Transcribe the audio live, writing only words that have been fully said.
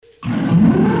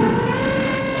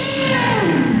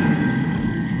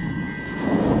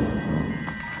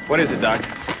What is it, Doc?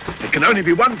 It can only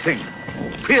be one thing.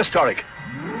 Prehistoric.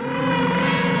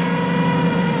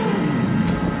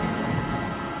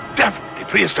 Definitely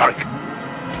prehistoric.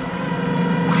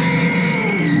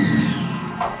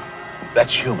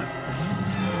 That's human.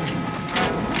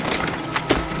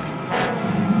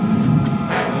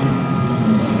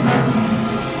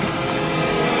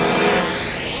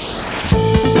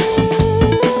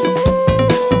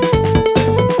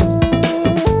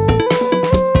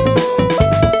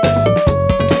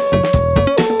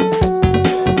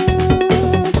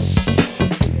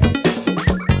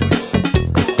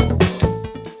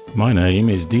 My name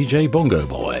is DJ Bongo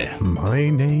Boy. My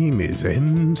name is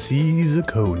MC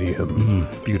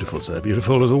Zirconium. Beautiful, sir.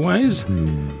 Beautiful as always.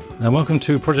 And welcome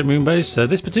to Project Moonbase.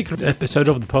 This particular episode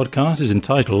of the podcast is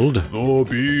entitled The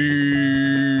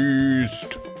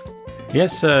Beast.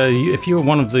 Yes, if you were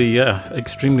one of the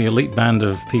extremely elite band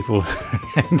of people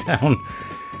heading down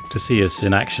to see us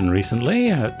in action recently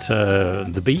at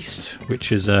The Beast,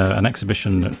 which is an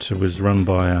exhibition that was run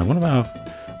by one of our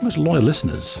most loyal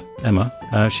listeners, Emma.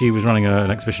 She was running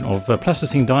an exhibition of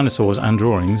plasticine dinosaurs and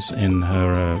drawings in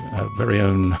her very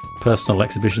own personal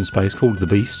exhibition space called The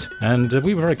Beast. And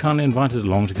we were very kindly invited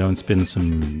along to go and spin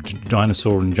some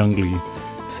dinosaur and jungly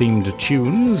themed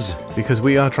tunes. Because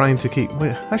we are trying to keep...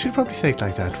 Well, I should probably say it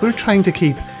like that. We're trying to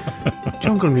keep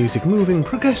jungle music moving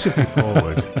progressively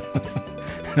forward.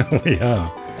 We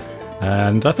are.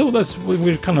 And I thought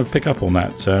we'd kind of pick up on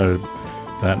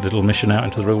that little mission out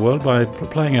into the real world by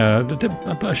playing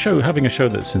a show, having a show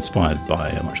that's inspired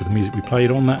by much of the music we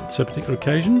played on that particular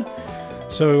occasion.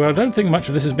 So I don't think much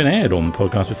of this has been aired on the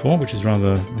podcast before, which is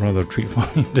rather a treat for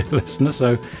you, dear listener.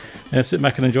 So sit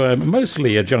back and enjoy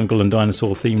mostly a jungle and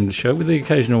dinosaur themed show with the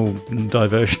occasional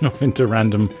diversion off into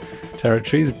random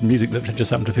territory, the music that just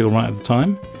happened to feel right at the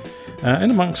time.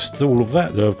 And amongst all of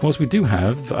that, though, of course, we do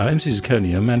have MC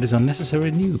Zirconium and his unnecessary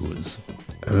news.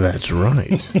 That's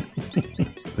right.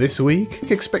 This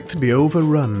week, expect to be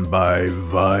overrun by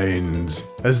vines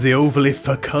as the overly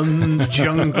fecund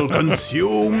jungle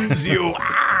consumes you.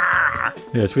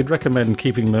 Yes, we'd recommend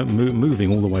keeping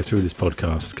moving all the way through this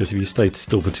podcast, because if you stay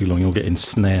still for too long, you'll get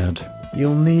ensnared.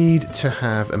 You'll need to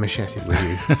have a machete with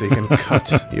you so you can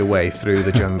cut your way through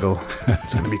the jungle.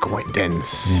 It's going to be quite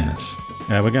dense. Yes.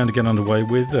 We're going to get underway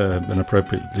with an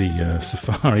appropriately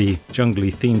safari,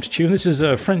 jungly themed tune. This is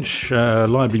a French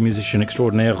library musician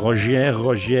extraordinaire,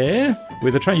 Roger,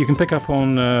 with a track you can pick up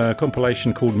on a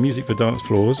compilation called Music for Dance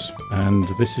Floors, and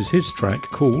this is his track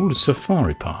called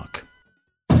Safari Park.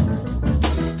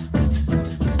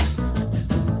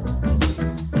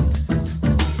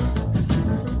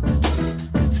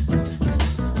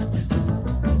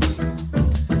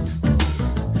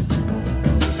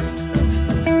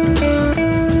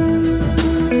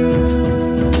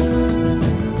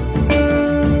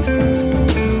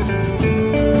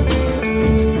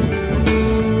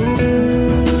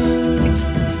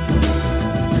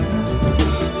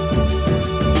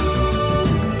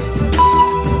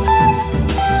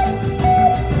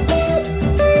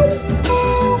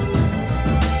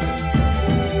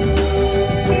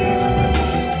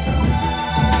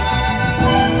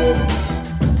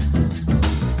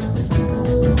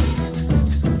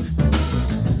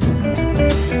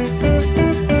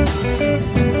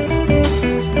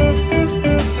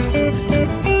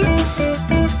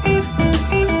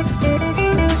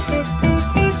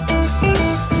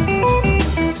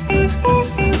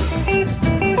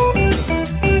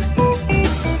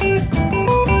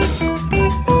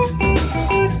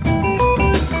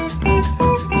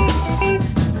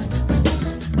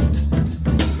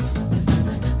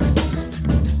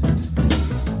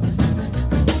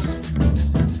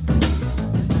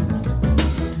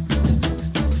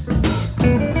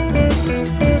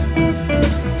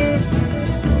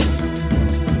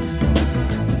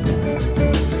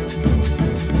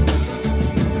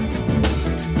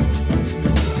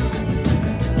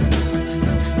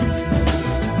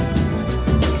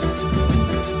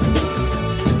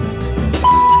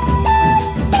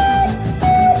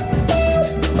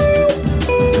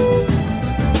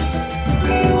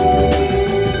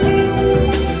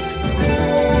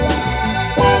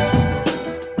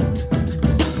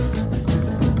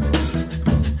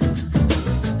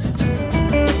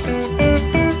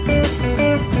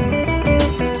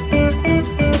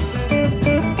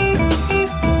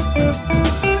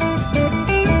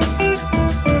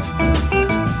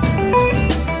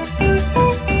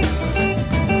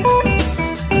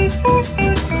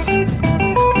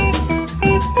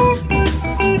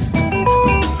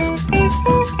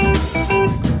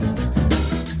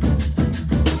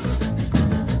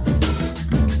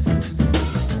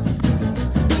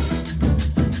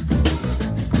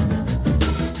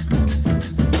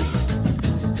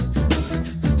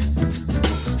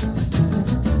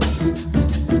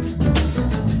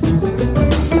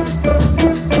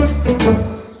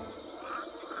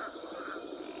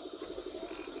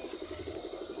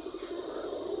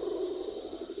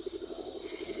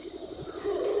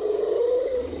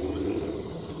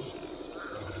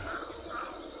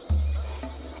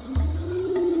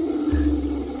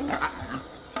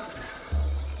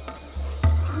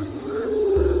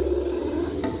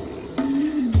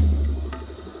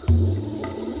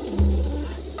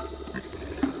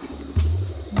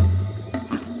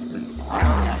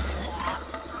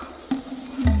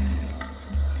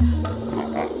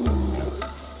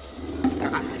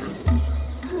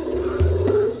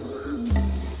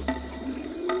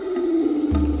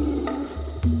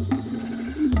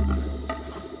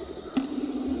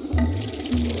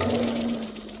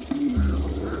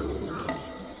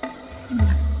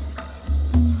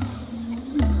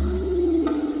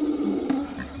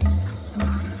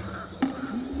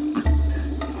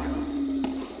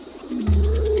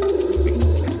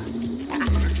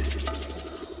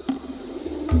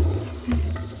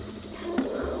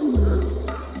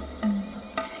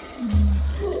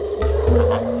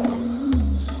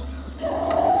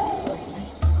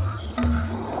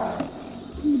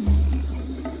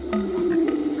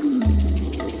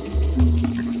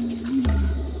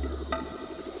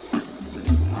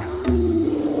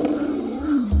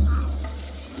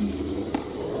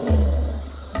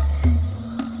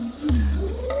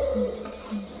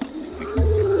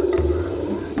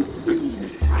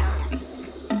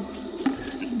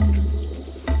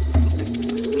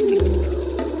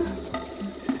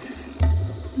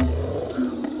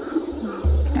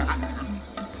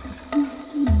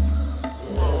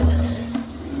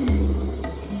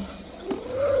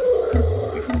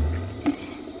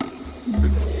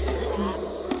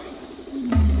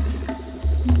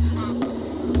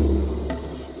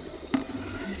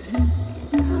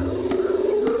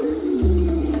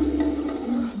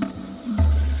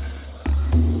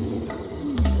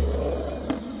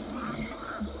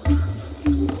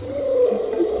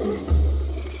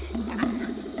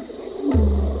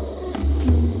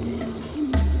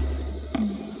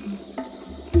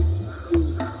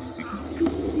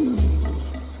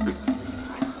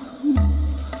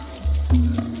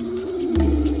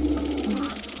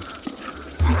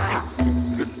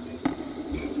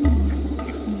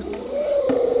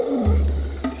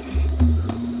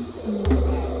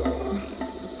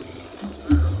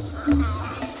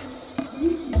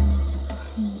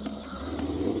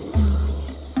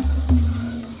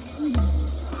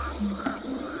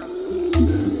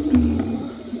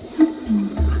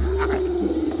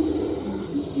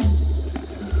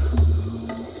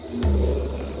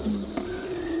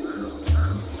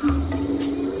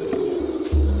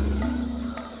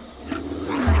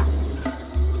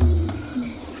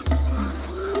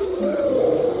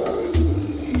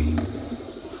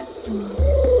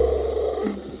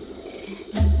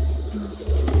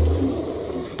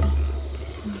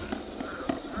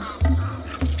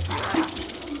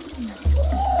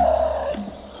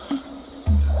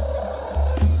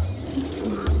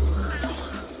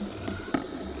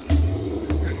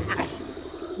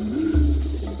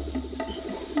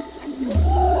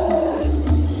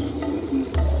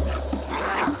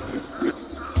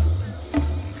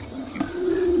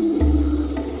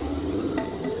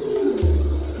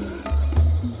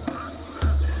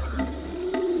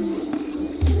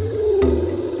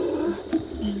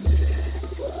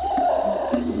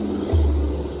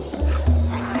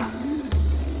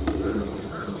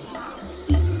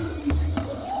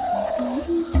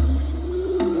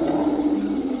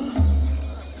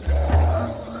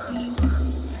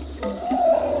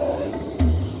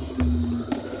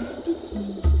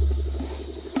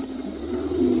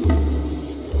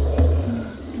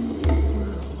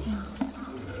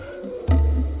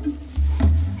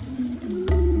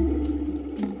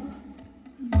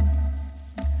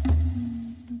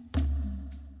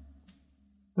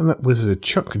 And that was a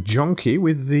Chuck Jonkey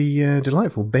with the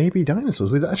delightful baby dinosaurs,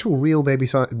 with actual real baby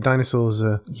dinosaurs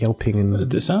yelping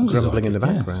and grumbling in the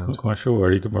background. Yes, not quite sure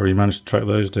where he managed to track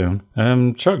those down.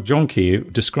 Chuck Jonkey,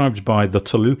 described by the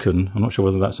Tolucan, I'm not sure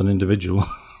whether that's an individual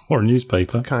or a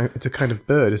newspaper. It's a kind of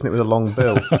bird, isn't it, with a long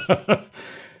bill?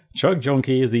 Chuck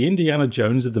Jonkey is the Indiana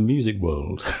Jones of the music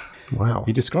world. Wow.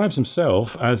 He describes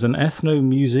himself as an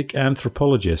ethno-music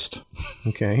anthropologist.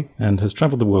 Okay. And has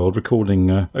travelled the world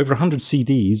recording over 100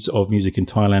 CDs of music in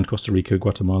Thailand, Costa Rica,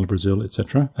 Guatemala, Brazil,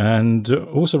 etc. And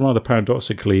also, rather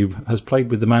paradoxically, has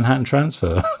played with the Manhattan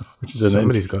Transfer. Which is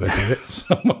Somebody's got to do it.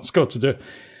 Someone's got to do it.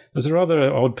 There's a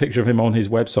rather odd picture of him on his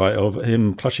website of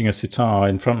him clutching a sitar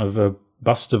in front of a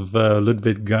bust of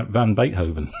Ludwig van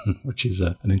Beethoven, which is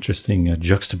an interesting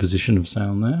juxtaposition of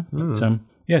sound there. But,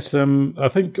 yes, I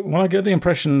think when I get the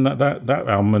impression that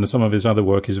album and some of his other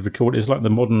work is like the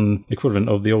modern equivalent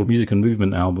of the old music and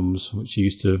movement albums, which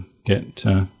used to get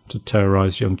to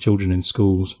terrorise young children in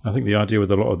schools. I think the idea with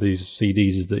a lot of these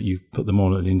CDs is that you put them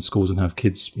on in schools and have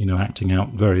kids, acting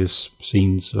out various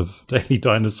scenes of daily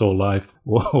dinosaur life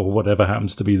or whatever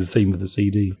happens to be the theme of the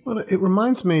CD. Well, it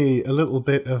reminds me a little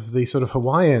bit of the sort of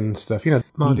Hawaiian stuff,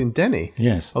 Martin Denny.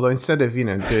 Yes. Although instead of,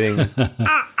 doing...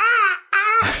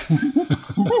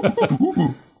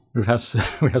 We have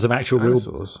some actual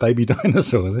dinosaurs. Real baby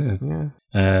dinosaurs, yeah.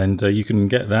 And you can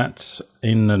get that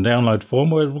in a download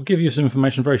form. We'll give you some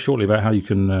information very shortly about how you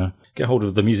can get hold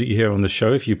of the music you hear on the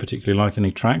show if you particularly like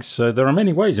any tracks. There are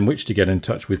many ways in which to get in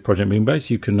touch with Project Moonbase.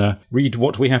 You can read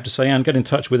what we have to say and get in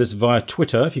touch with us via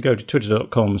Twitter if you go to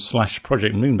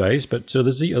twitter.com/Project Moonbase. But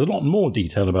there's a lot more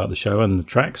detail about the show and the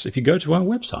tracks if you go to our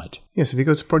website. Yes, if you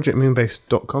go to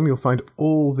projectmoonbase.com, you'll find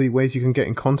all the ways you can get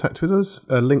in contact with us.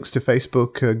 Links to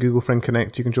Facebook, Google Friend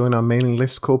Connect. You can join our mailing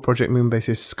list, call Project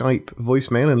Moonbase's Skype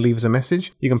voicemail and leave us a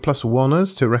message. You can +1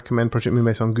 us to recommend Project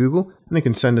Moonbase on Google. And you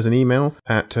can send us an email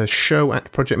at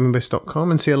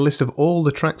show@projectmoonbase.com and see a list of all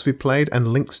the tracks we played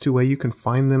and links to where you can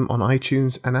find them on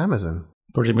iTunes and Amazon.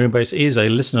 Project Moonbase is a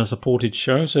listener-supported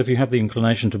show, so if you have the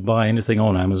inclination to buy anything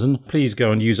on Amazon, please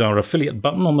go and use our affiliate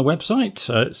button on the website.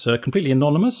 It's completely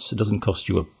anonymous, it doesn't cost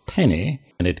you a penny,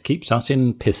 and it keeps us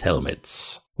in pith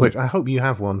helmets. Which I hope you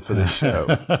have one for this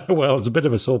show. Well, it's a bit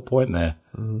of a sore point there.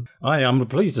 I'm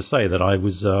pleased to say that I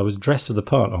was dressed for the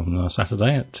part on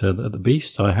Saturday at the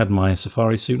Beast. I had my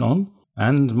safari suit on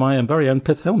and my very own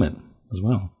pith helmet as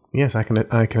well. Yes, I can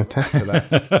attest to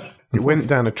that. It went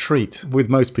down a treat. With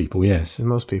most people, yes. With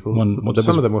most people.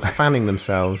 Some of them were fanning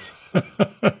themselves.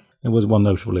 There was one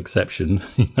notable exception.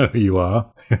 You know who you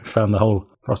are. Found the whole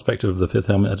prospect of the pith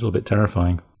helmet a little bit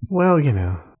terrifying. Well,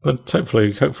 But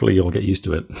hopefully you'll get used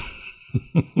to it.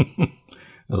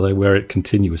 As I wear it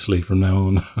continuously from now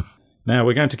on. Now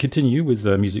we're going to continue with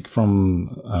music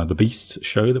from the Beast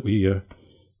show that we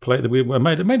played. We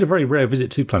made a very rare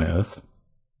visit to Planet Earth.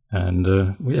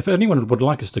 And if anyone would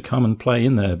like us to come and play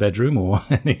in their bedroom or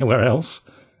anywhere else,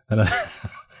 and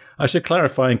I should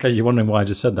clarify, in case you're wondering why I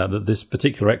just said that this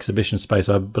particular exhibition space,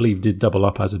 I believe, did double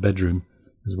up as a bedroom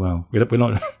as well. We're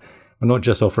not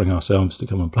just offering ourselves to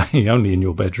come and play only in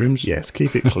your bedrooms. Yes,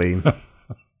 keep it clean.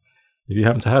 If you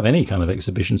happen to have any kind of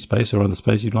exhibition space or other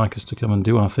space you'd like us to come and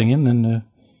do our thing in, then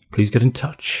please get in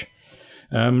touch.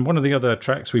 One of the other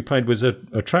tracks we played was a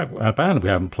band we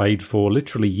haven't played for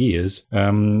literally years.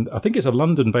 I think it's a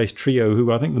London-based trio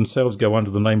who I think themselves go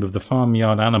under the name of the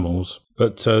Farmyard Animals.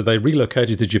 But they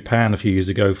relocated to Japan a few years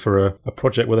ago for a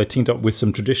project where they teamed up with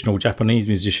some traditional Japanese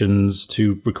musicians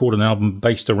to record an album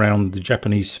based around the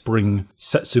Japanese Spring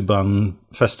Setsubun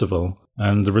festival.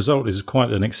 And the result is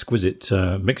quite an exquisite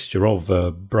mixture of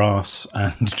brass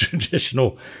and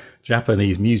traditional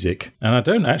Japanese music. And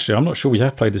I'm not sure we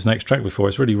have played this next track before.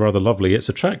 It's really rather lovely. It's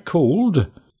a track called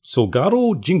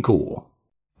Sogaro Jinko. 「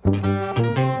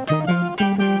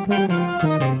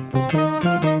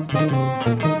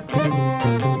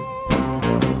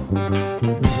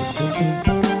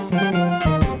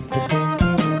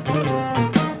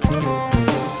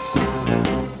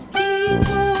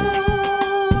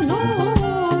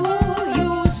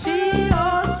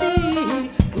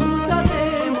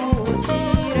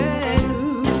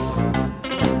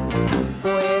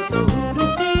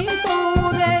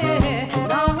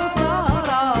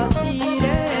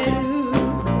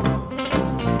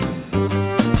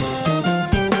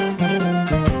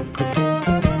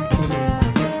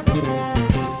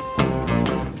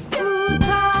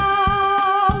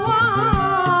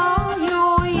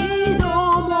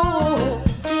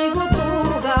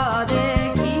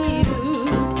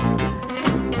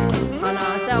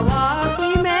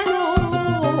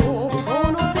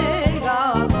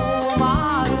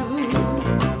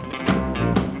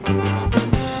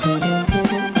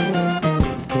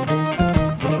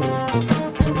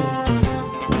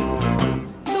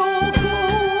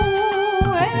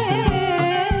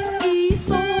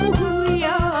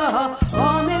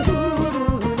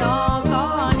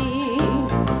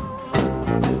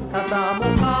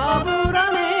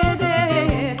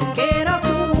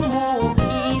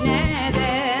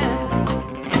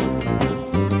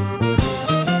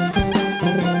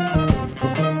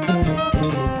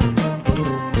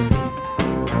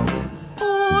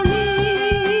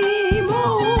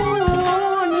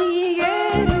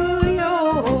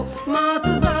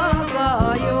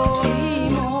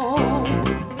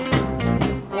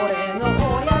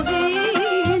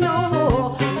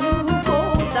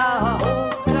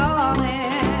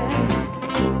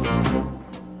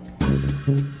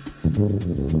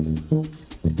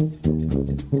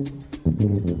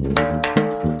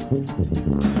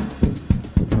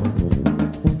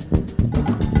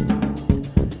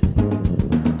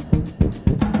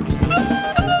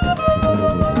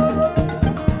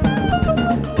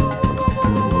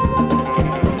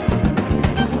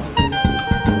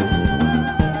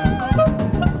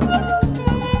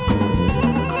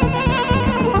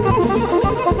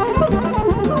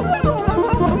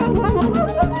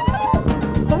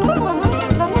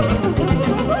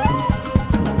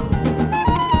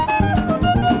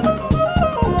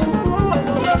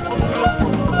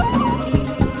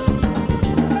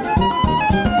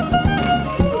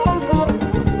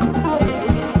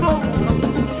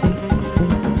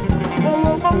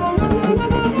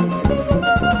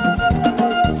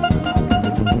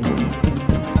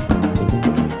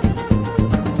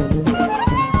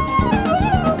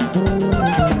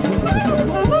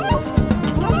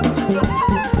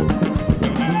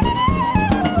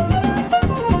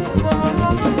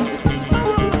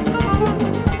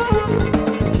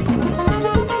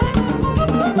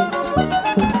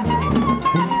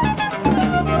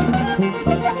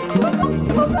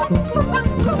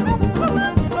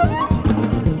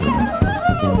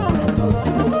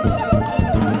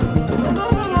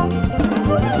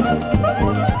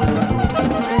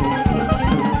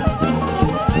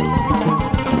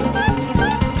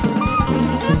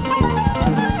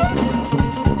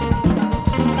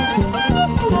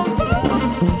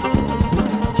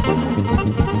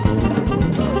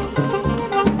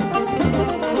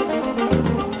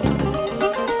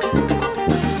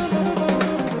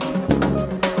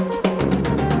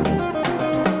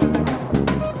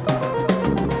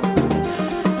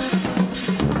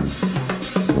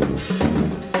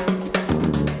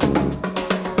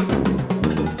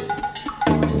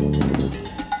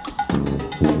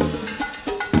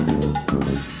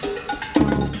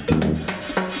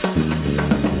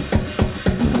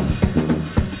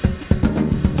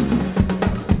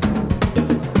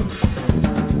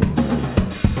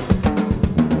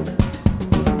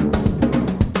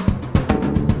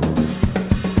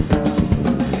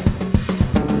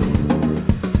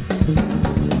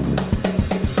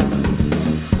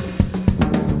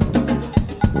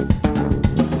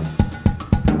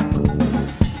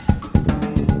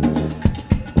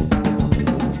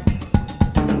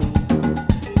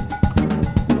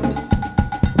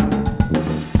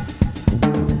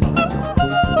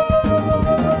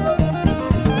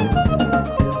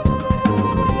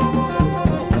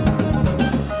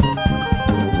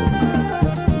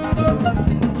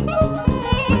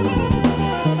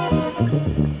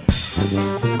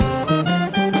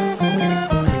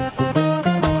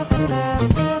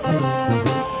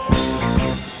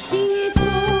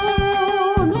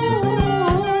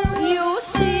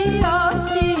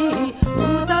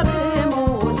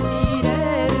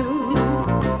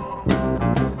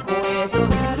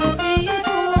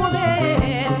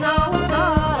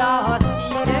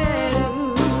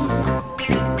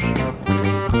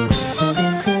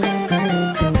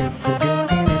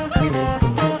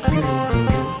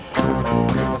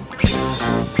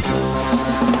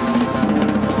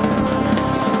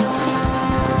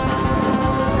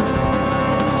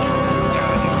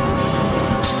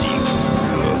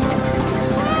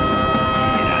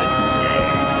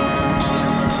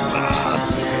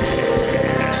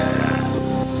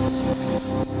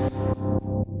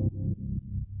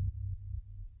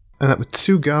And that was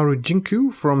Tsugaru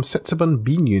Jinku from Setsubun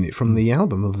Bean Unit from the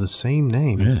album of the same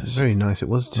name. Yes. Very nice it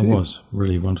was too. It was.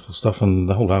 Really wonderful stuff. And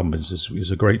the whole album is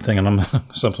a great thing. And I'm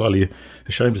slightly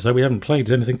ashamed to say we haven't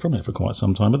played anything from it for quite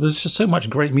some time. But there's just so much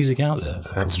great music out there.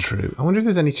 That's true. I wonder if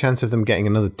there's any chance of them getting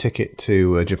another ticket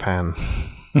to Japan.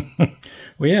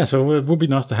 Well, yeah, so it would be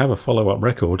nice to have a follow-up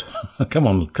record. Come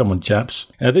on, chaps.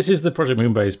 This is the Project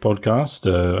Moonbase podcast,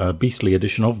 a beastly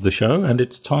edition of the show, and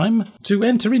it's time to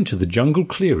enter into the jungle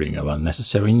clearing of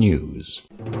unnecessary news.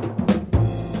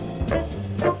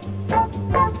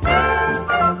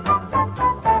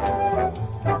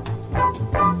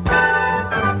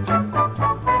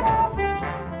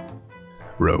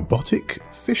 Robotic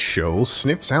fish shoal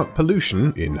sniffs out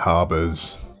pollution in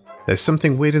harbours. There's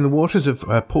something weird in the waters of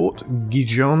Port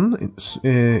Gijon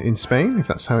in Spain, if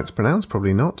that's how it's pronounced.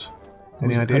 Probably not.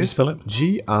 Any ideas? How do you spell it?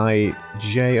 Gijon.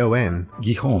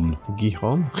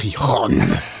 Gijon. Gijon.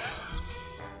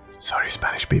 Sorry,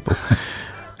 Spanish people.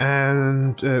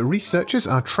 And researchers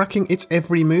are tracking its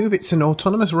every move. It's an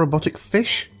autonomous robotic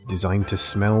fish designed to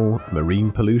smell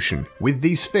marine pollution. With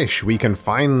these fish, we can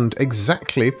find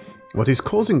exactly what is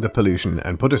causing the pollution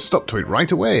and put a stop to it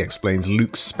right away, explains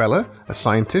Luke Speller, a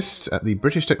scientist at the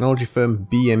British technology firm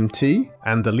BMT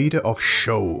and the leader of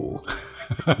Shoal,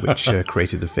 which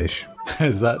created the fish.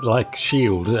 Is that like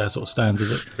SHIELD? That sort of stands,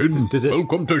 is it?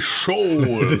 Welcome to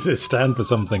Shoal! Does it stand for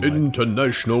something?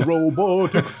 International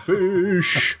Robotic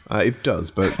Fish. It does,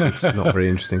 but it's not very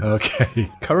interesting. Okay.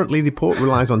 Currently, the port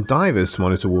relies on divers to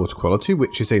monitor water quality,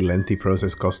 which is a lengthy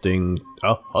process costing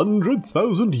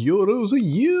 €100,000 a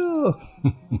year.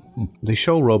 The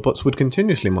Shoal robots would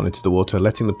continuously monitor the water,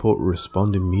 letting the port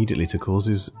respond immediately to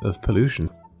causes of pollution.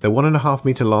 They're 1.5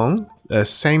 meter long,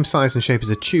 same size and shape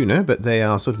as a tuna, but they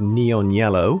are sort of neon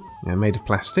yellow, made of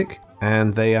plastic,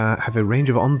 and they have a range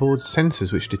of onboard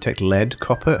sensors which detect lead,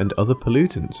 copper, and other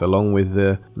pollutants, along with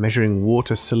measuring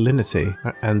water salinity,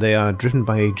 and they are driven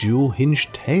by a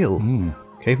dual-hinged tail,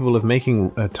 capable of making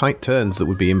tight turns that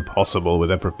would be impossible with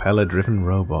a propeller-driven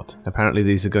robot. Apparently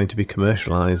these are going to be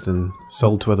commercialised and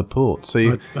sold to other ports.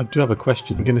 So I do have a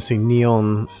question. You're going to see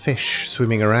neon fish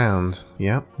swimming around,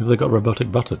 yeah? Have they got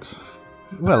robotic buttocks?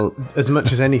 Well, as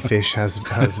much as any fish has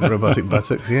robotic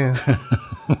buttocks, yeah.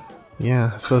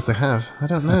 Yeah, I suppose they have. I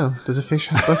don't know. Does a fish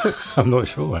have buttocks? I'm not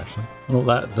sure, actually. I'm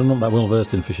not that well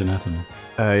versed in fish anatomy.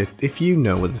 If you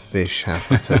know whether fish have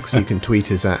buttocks, you can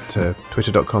tweet us at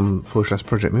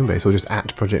twitter.com/Project Moonbase or just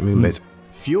at Project Moonbase.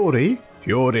 Fury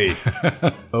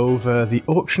over the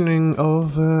auctioning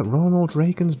of Ronald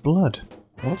Reagan's blood.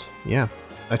 What? Yeah.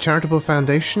 A charitable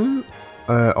foundation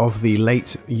of the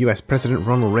late US President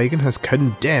Ronald Reagan has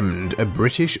condemned a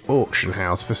British auction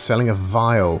house for selling a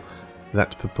vial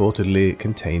that purportedly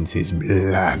contains his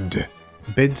blood.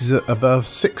 Bids above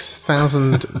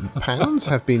 £6,000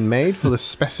 have been made for the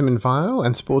specimen vial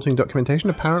and supporting documentation,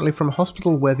 apparently from a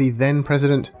hospital where the then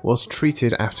president was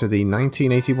treated after the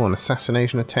 1981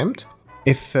 assassination attempt.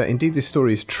 If indeed this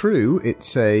story is true,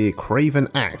 it's a craven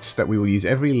act that we will use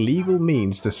every legal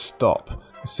means to stop,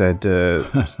 said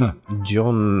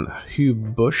John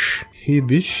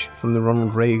Hubish from the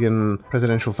Ronald Reagan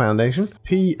Presidential Foundation.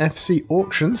 PFC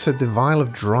Auction said the vial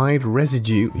of dried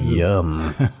residue,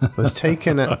 yum, was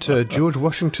taken at George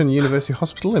Washington University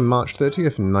Hospital in March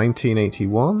 30th,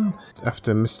 1981,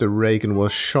 after Mr. Reagan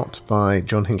was shot by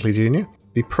John Hinckley Jr.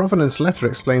 The provenance letter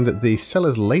explained that the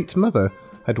seller's late mother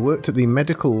had worked at the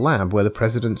medical lab where the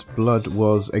president's blood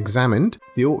was examined.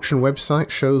 The auction website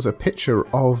shows a picture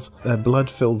of a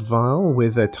blood-filled vial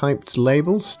with a typed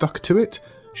label stuck to it,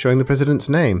 showing the president's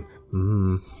name.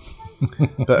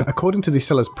 But according to the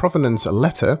seller's provenance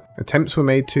letter, attempts were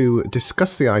made to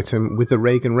discuss the item with the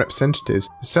Reagan representatives.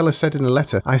 The seller said in a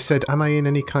letter, "I said, am I in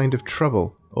any kind of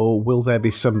trouble? Or will there be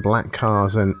some black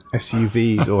cars and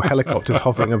SUVs or helicopters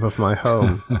hovering above my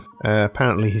home?"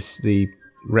 Apparently the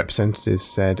representatives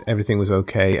said everything was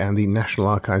okay and the National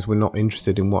Archives were not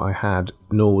interested in what I had,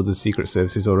 nor were the Secret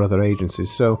Services or other agencies.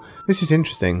 So this is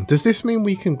interesting. Does this mean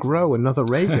we can grow another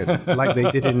Reagan like they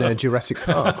did in Jurassic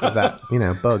Park with that,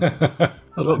 bug?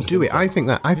 Well, do it. I think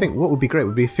what would be great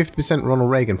would be 50% Ronald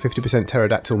Reagan, 50%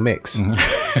 pterodactyl mix.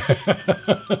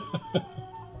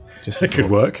 Just it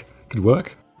could work. Could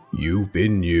work. You've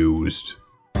been used.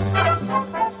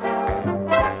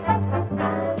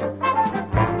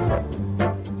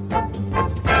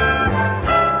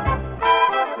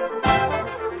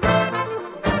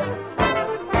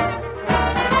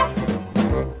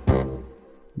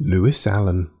 Lewis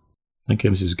Allen. Thank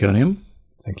you, Mrs. Zirconium.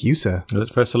 Thank you, sir.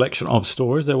 That's for a selection of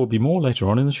stories. There will be more later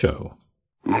on in the show.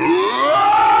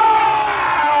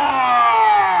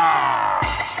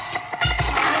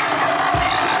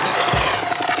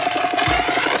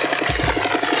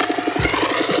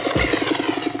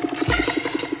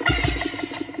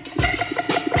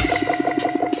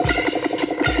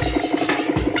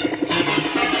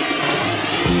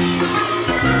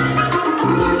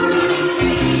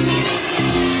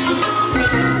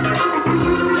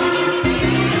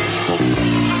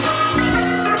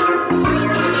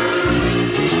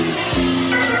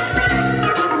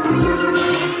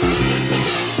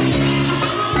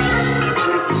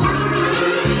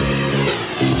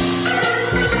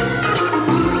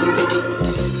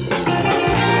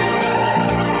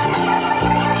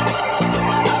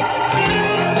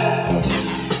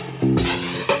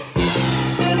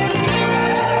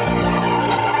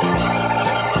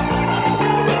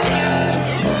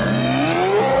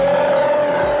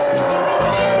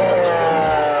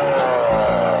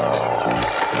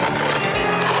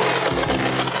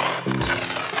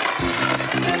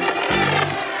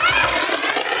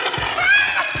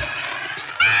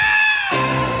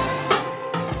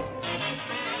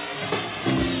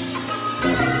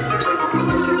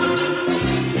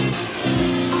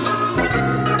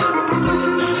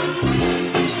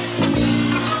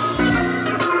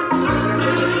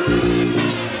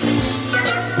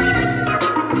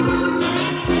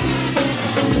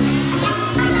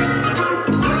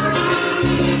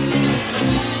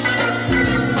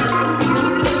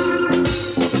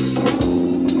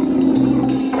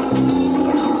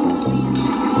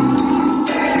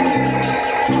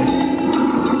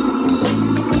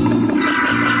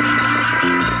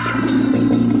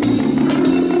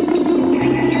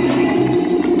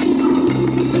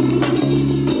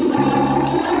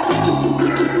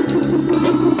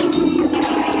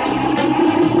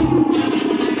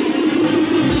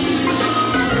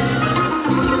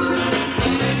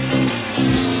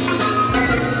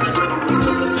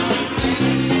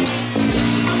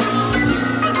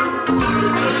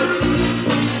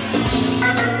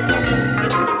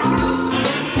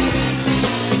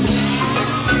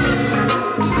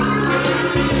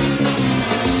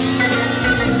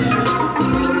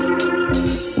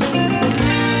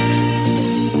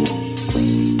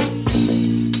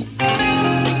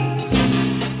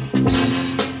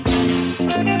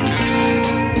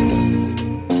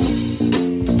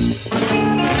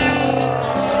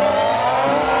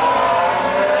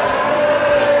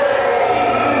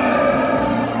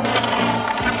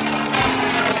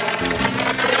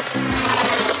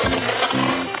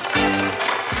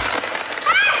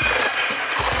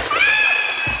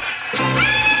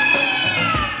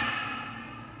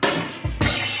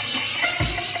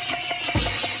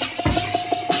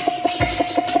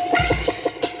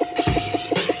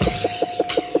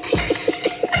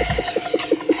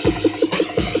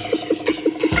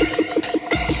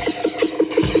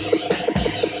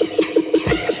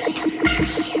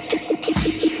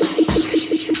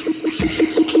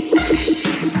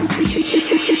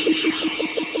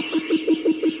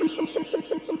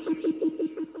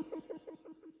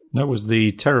 That was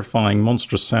the terrifying,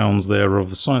 monstrous sounds there of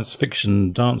the science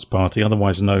fiction dance party,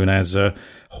 otherwise known as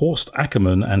Horst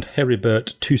Ackermann and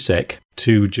Heribert Tusek,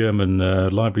 two German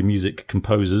library music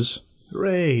composers.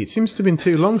 Hooray! It seems to have been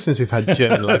too long since we've had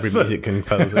German library music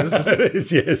composers. It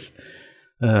is, yes.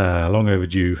 Long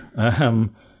overdue.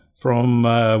 From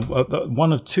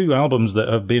one of two albums that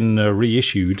have been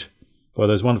reissued by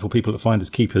those wonderful people at Finders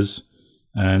Keepers.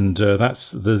 And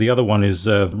that's the other one is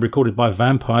recorded by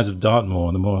Vampires of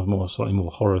Dartmoor, the slightly more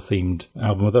horror-themed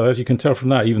album. Although, as you can tell from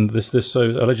that, even this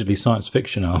allegedly science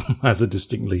fiction album has a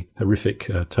distinctly horrific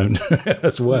tone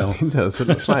as well. It does. It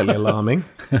looks slightly alarming,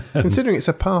 considering it's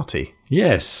a party.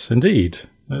 Yes, indeed.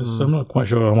 I'm not quite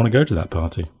sure I want to go to that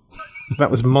party. That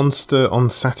was Monster on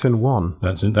Saturn 1.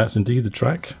 That's indeed the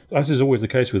track. As is always the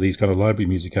case with these kind of library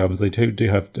music albums, they do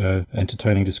have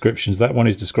entertaining descriptions. That one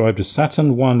is described as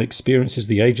Saturn 1 experiences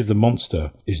the age of the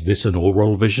monster. Is this an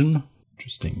oral vision?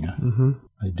 Interesting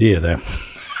idea there.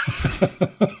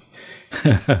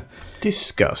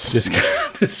 Discuss.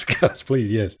 Discuss, please,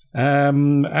 yes.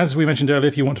 As we mentioned earlier,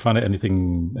 if you want to find out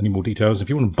any more details, if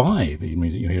you want to buy the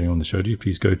music you're hearing on the show, do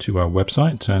please go to our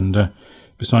website, and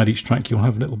beside each track you'll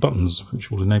have little buttons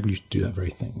which will enable you to do that very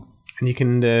thing. And you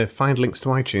can find links to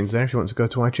iTunes there if you want to go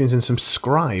to iTunes and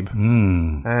subscribe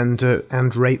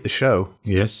and rate the show.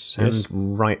 Yes. And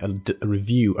write a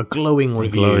review, a glowing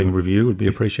review. A glowing review would be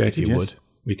appreciated, if you would.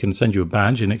 We can send you a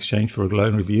badge in exchange for a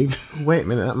glowing review. Wait a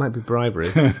minute, that might be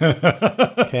bribery.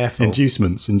 Careful.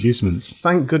 Inducements.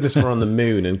 Thank goodness we're on the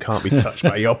moon and can't be touched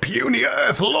by your puny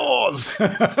Earth laws.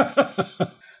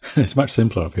 It's much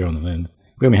simpler up here on the moon.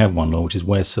 We only have one law, which is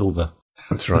wear silver.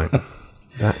 That's right.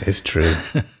 That is true.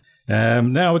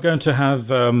 Now we're going to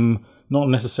have not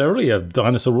necessarily a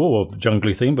dinosaur or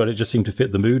jungly theme, but it just seemed to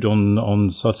fit the mood on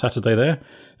Saturday there.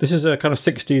 This is a kind of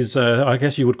 60s, I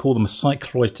guess you would call them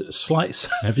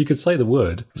if you could say the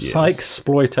word, yes.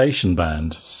 Psychsploitation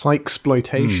band.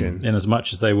 Psychsploitation. In as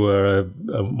much as they were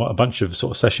a bunch of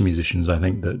sort of session musicians, I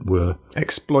think, that were...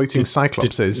 Exploiting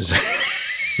cyclopses.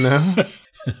 No?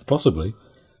 Possibly.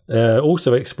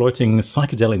 Also exploiting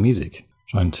psychedelic music.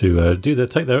 Trying to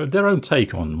take their own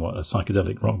take on what a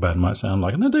psychedelic rock band might sound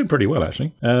like. And they're doing pretty well,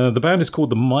 actually. The band is called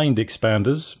the Mind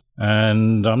Expanders.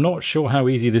 And I'm not sure how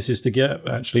easy this is to get.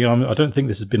 Actually, I don't think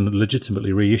this has been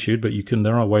legitimately reissued, but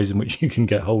there are ways in which you can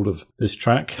get hold of this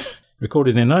track.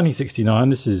 Recorded in 1969,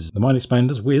 this is the Mind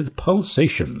Expanders with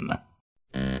Pulsation.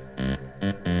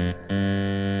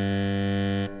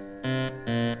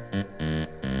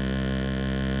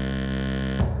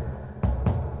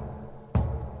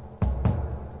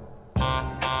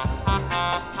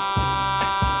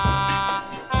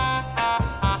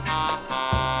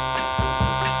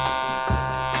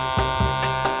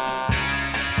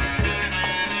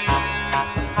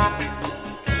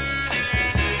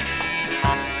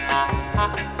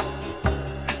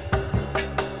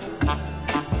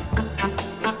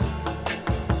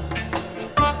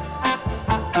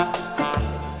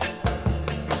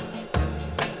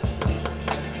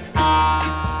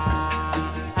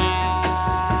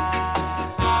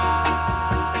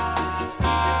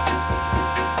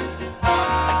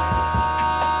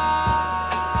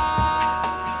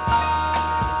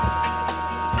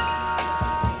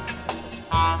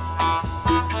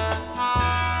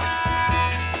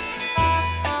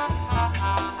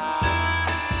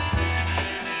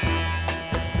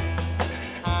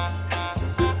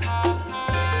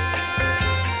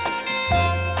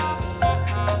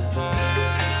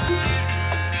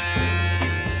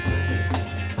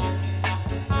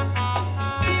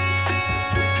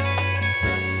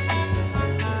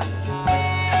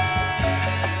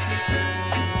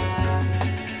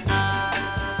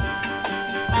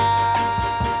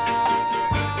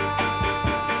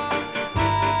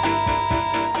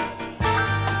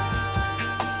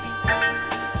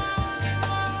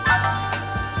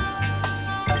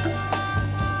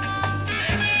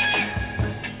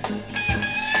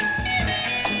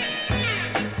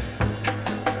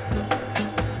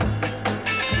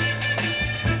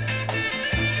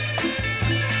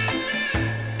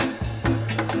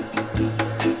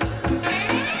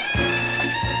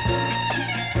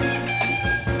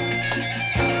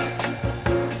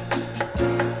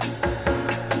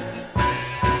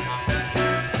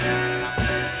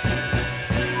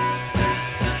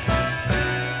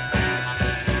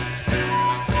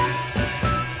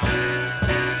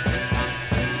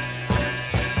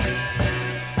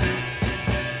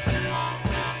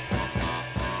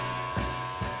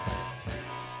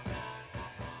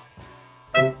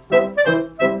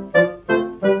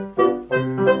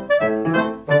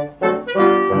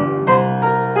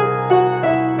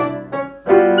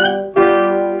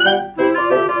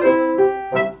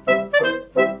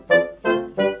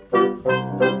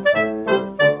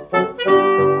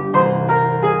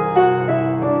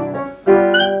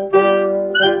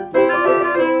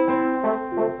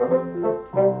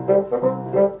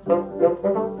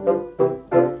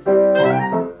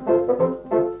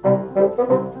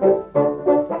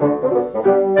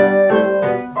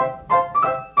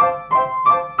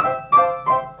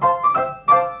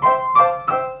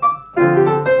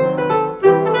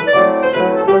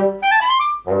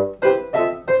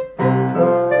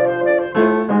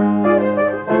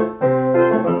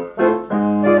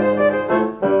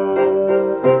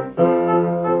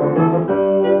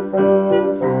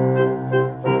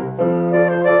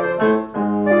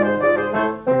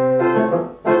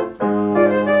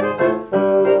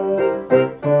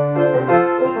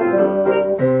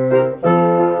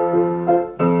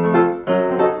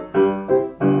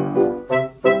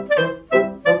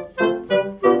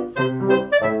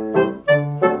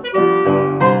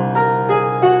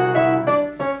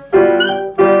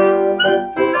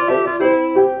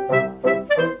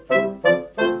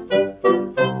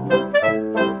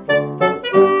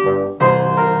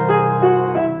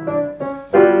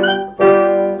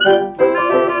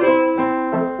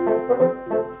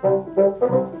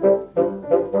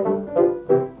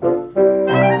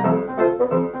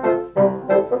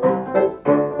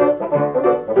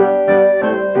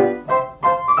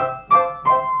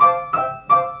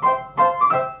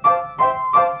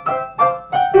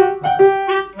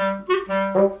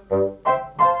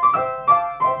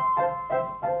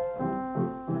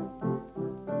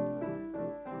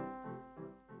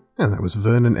 And that was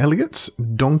Vernon Elliott's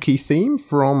Donkey theme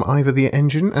from Ivor the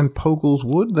Engine and Pogle's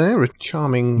Wood there, a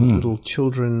charming little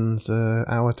children's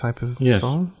hour type of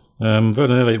song.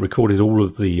 Vernon Elliott recorded all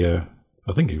of the...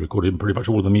 I think he recorded pretty much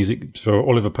all of the music for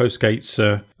Oliver Postgate's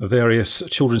various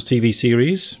children's TV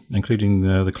series, including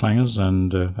The Clangers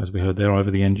and, as we heard there,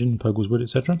 Ivor the Engine, Pogle's Wood,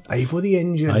 etc. Ivor the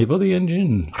Engine. Ivor the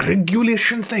Engine.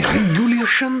 Regulations.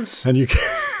 And you can...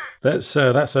 That's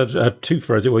a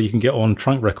twofer, as it were, you can get on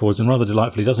Trunk Records, and rather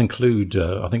delightfully does include,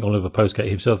 I think, Oliver Postgate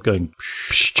himself going...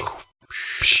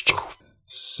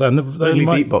 So, and early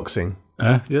beatboxing.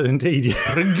 Yeah, indeed.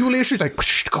 Yeah. Regulations.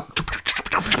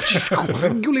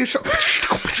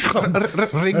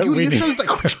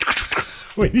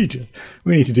 We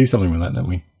need to do something with that, don't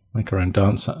we? Make our own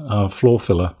dance, our floor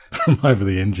filler from Over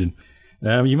the Engine.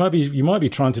 You might be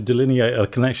trying to delineate a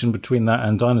connection between that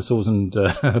and dinosaurs and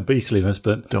beastliness,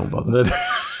 but don't bother.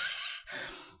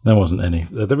 There wasn't any.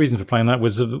 The reason for playing that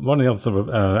was one of the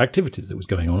other activities that was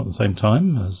going on at the same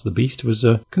time, as the Beast was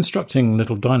constructing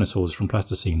little dinosaurs from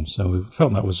plasticine. So we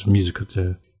felt that was musical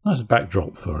to nice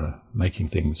backdrop for making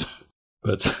things.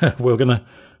 But we'll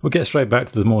get straight back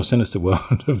to the more sinister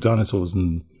world of dinosaurs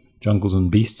and jungles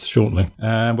and beasts shortly.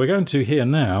 And we're going to hear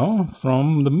now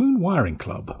from the Moon Wiring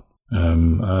Club.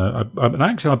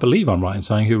 I believe I'm right in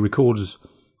saying who records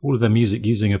all of their music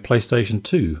using a PlayStation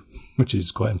 2, which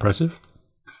is quite impressive.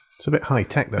 It's a bit high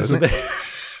tech, though, isn't it?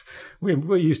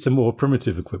 We're used to more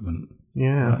primitive equipment.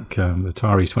 Yeah. Like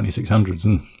Atari 2600s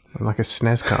and... Like a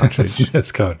SNES cartridge.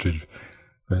 SNES cartridge.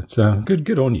 But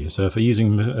good on you, sir, for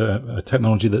using a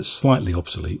technology that's slightly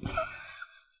obsolete.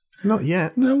 Not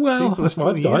yet. No, well, I've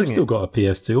still got a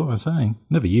PS2, what am I saying?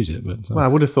 Never use it. But Well, I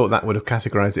would have thought that would have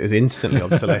categorised it as instantly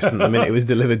obsolescent the minute it was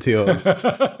delivered to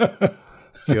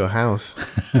your house.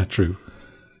 True.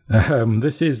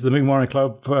 This is the Moon Wiring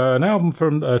Club, an album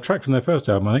from a track from their first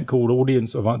album, I think, called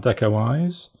Audience of Art Deco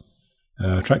Eyes.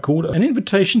 A track called An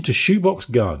Invitation to Shoebox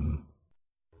Garden.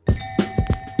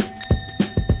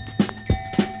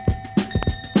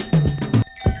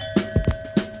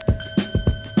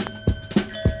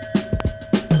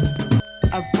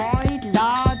 Avoid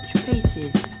large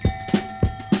faces.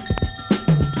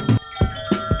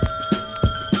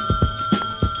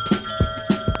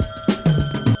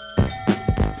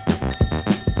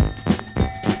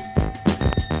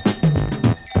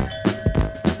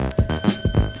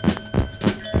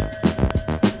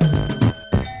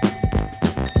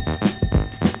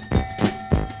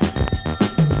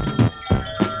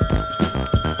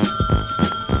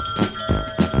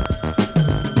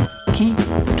 Keep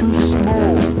too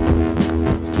small.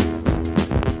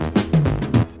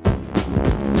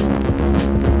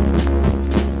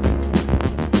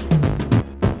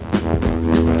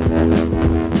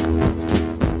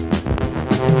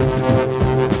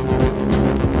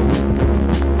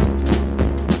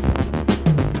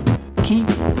 Keep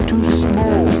too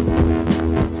small.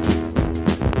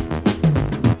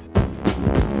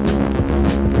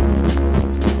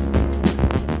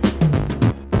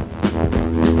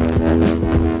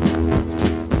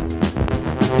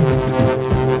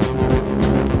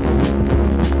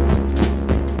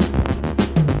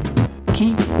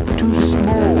 Keep too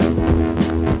small.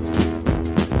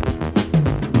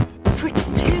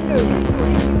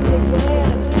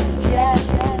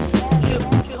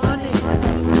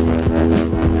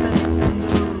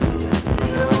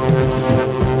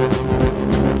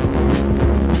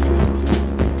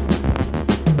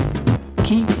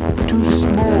 Keep too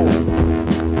small.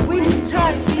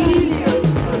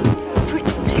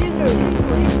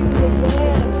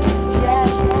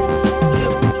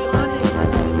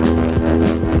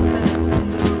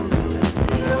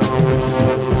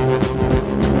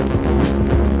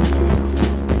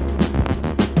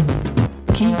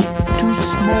 Keep too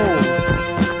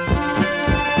small.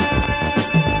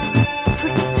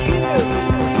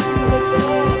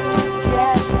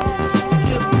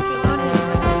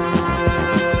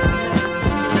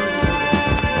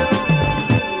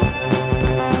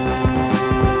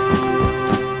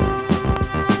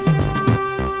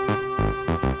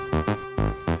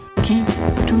 Keep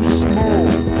too small.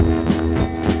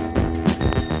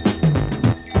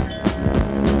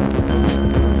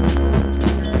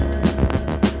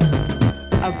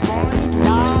 Avoid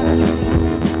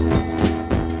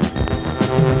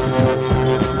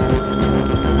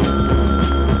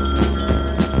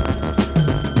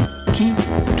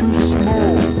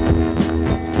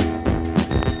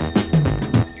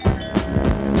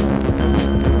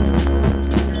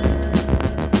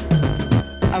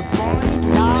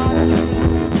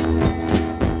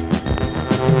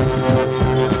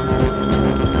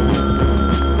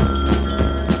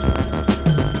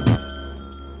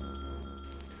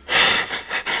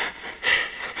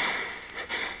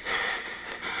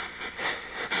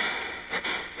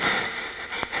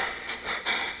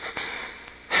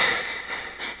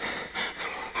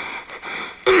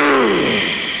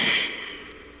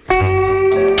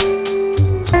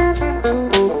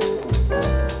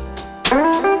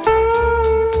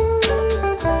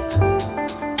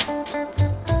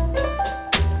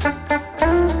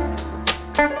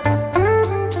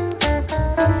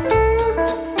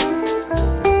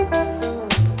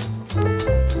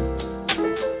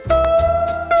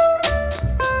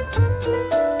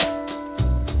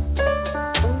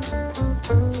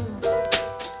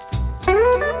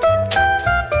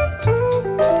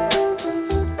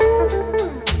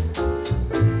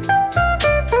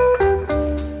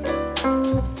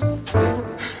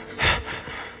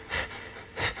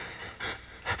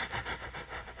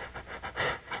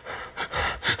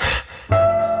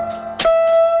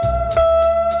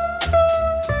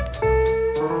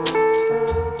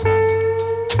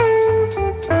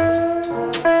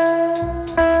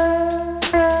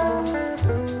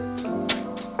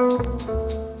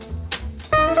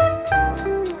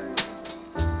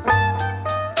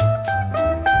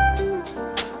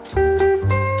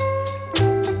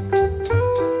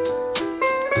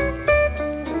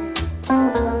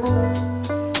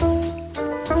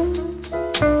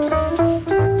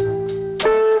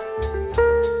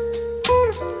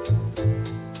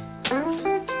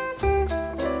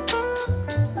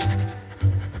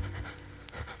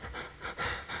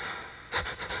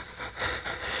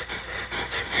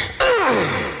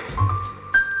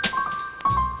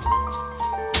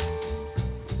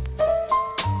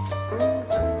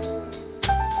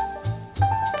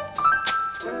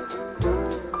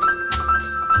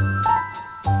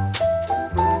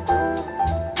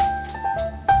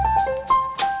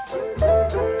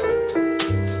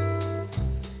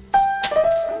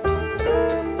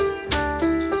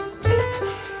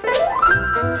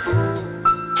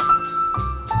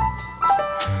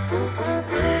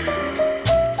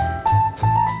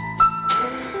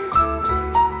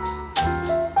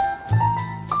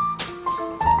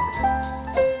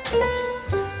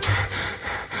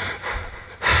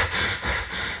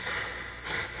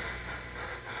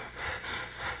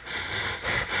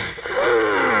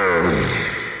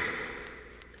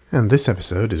And this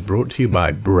episode is brought to you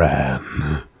by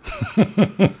Bran.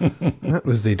 That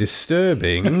was the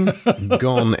disturbing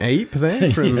Gone Ape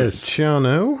there from Yes.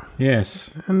 Chaino. Yes.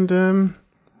 And I'm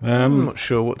not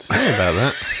sure what to say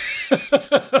about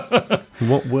that.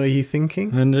 What were you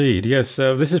thinking? Indeed, yes.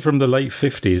 This is from the late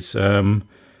 50s.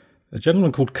 A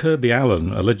gentleman called Kirby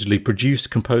Allen allegedly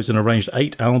produced, composed and arranged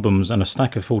 8 albums and a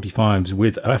stack of 45s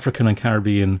with African and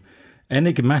Caribbean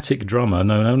enigmatic drummer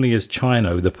known only as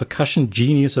Chaino, the percussion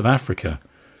genius of Africa.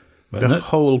 But The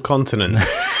whole continent.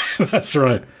 That's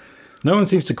right. No one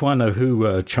seems to quite know who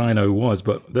Chaino was,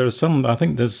 but there are some. I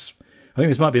think this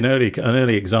might be an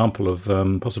early example of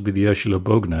possibly the Ursula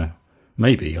Bogner.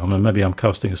 Maybe I'm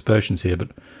casting aspersions here,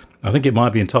 but I think it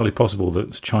might be entirely possible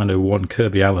that Chaino 1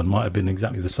 Kirby Allen might have been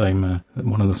exactly the same,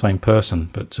 one and the same person.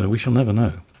 But we shall never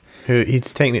know.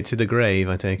 He's taken it to the grave,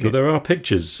 I take But it. there are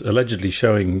pictures allegedly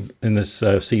showing in this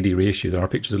CD reissue. There are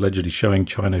pictures allegedly showing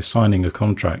Chaino signing a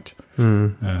contract.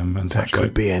 And That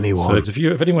could be anyone. So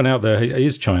if anyone out there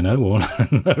is Chaino or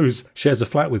shares a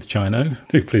flat with Chaino,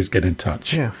 do please get in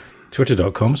touch. Yeah.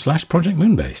 Twitter.com/Project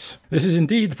Moonbase. This is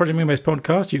indeed the Project Moonbase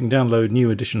podcast. You can download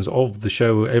new editions of the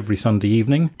show every Sunday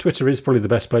evening. Twitter is probably the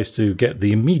best place to get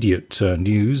the immediate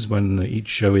news when each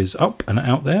show is up and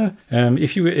out there.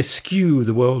 If you eschew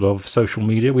the world of social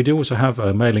media, we do also have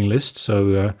a mailing list.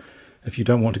 So if you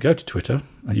don't want to go to Twitter,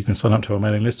 you can sign up to our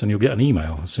mailing list and you'll get an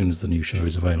email as soon as the new show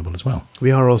is available as well.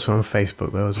 We are also on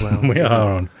Facebook, though, as well.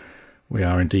 We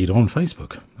are indeed on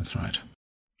Facebook. That's right.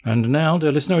 And now,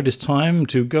 dear listener, it is time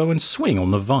to go and swing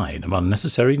on the vine of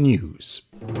unnecessary news.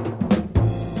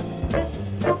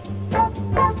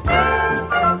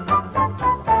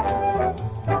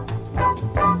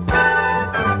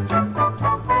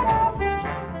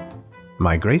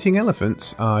 Migrating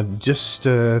elephants are just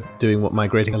doing what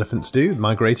migrating elephants do,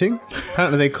 migrating.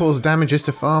 Apparently they cause damages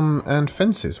to farm and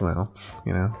fences. Well,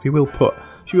 you know, if you will put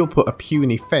a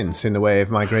puny fence in the way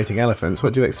of migrating elephants,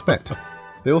 what do you expect?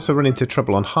 They also run into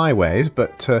trouble on highways,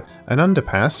 but an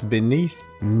underpass beneath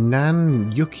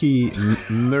Nanyuki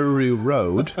Muru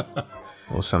Road,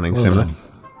 or something similar,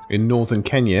 in northern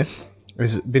Kenya,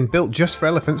 has been built just for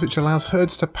elephants, which allows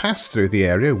herds to pass through the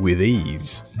area with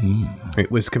ease.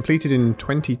 It was completed in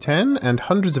 2010, and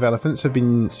hundreds of elephants have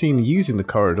been seen using the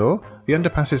corridor. The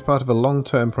underpass is part of a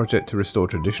long-term project to restore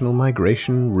traditional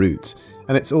migration routes,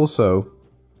 and it's also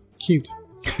cute.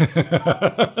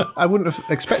 I wouldn't have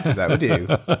expected that, would you?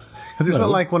 Because it's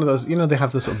not like one of those, you know, they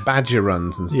have the sort of badger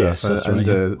runs and stuff. Yes, that's right,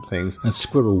 things. And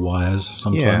squirrel wires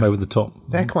sometimes Yeah. over the top.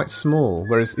 They're quite small,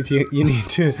 whereas if you need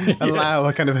to allow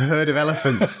a kind of herd of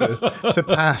elephants to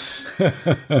pass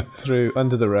through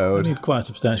under the You road, need quite a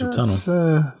substantial tunnel.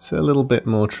 it's a little bit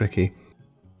more tricky.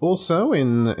 Also,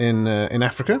 in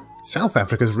Africa, South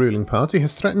Africa's ruling party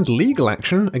has threatened legal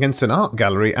action against an art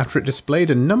gallery after it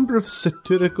displayed a number of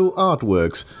satirical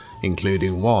artworks,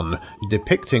 including one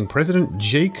depicting President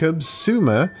Jacob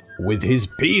Zuma with his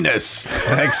penis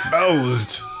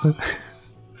exposed.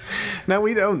 Now,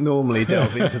 we don't normally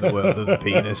delve into the world of the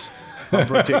penis on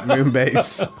Project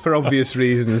Moonbase for obvious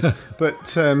reasons,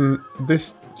 but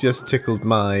this just tickled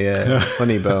my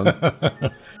funny bone.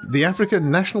 The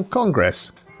African National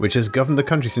Congress, which has governed the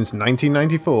country since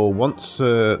 1994, wants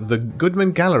the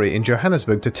Goodman Gallery in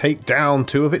Johannesburg to take down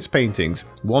 2 of its paintings.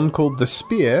 One, called The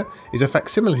Spear, is a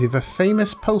facsimile of a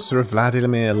famous poster of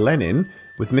Vladimir Lenin,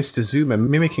 with Mr. Zuma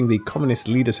mimicking the communist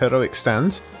leader's heroic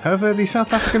stance. However, the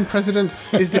South African president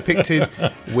is depicted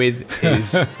with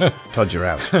his todger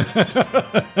out.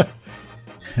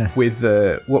 With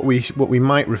what we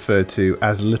might refer to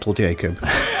as Little Jacob.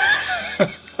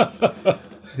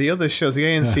 The other shows the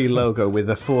ANC logo with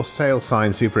a for sale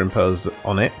sign superimposed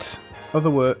on it. Other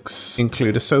works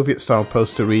include a Soviet-style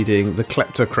poster reading "The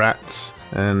Kleptocrats"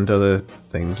 and other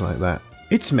things like that.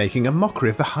 It's making a mockery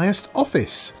of the highest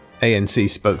office, ANC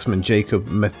spokesman Jacob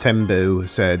Mathembu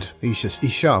said. He's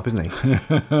sharp, isn't he?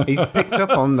 He's picked up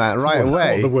on that right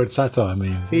away. What the word satire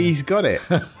means. He's got it.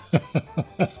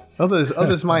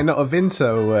 Others might not have been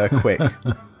so quick.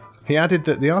 He added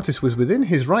that the artist was within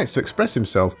his rights to express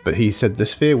himself, but he said the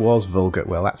sphere was vulgar.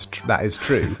 Well, that is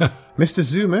true. Mr.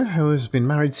 Zuma, who has been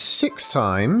married 6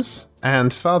 times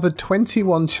and fathered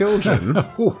 21 children,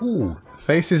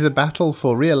 faces a battle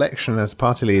for re-election as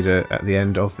party leader at the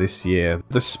end of this year.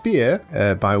 The Spear,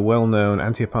 by a well-known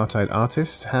anti-apartheid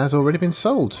artist, has already been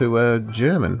sold to a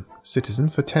German citizen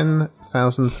for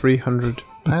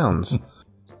 £10,300.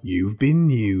 You've been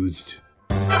used.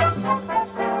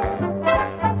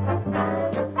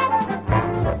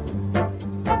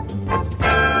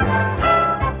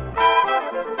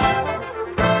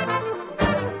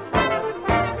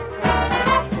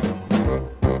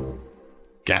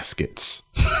 Gaskets.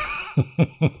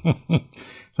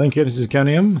 Thank you, Mrs.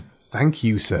 Cunningham, Thank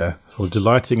you, sir. for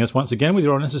delighting us once again with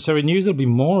your unnecessary news. There'll be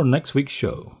more on next week's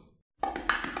show.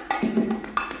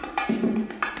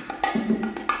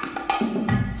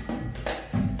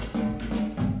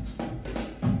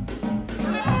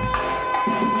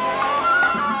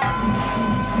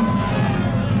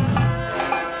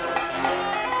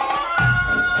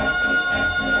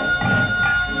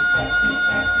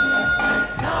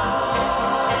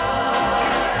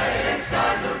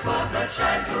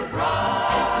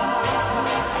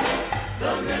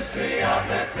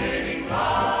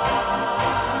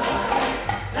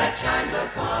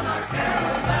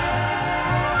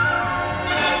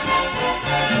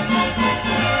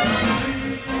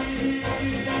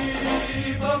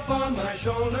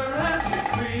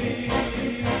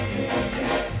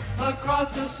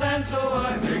 Across the sand, so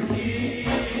I may keep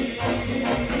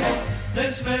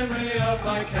this memory of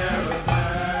my caravan.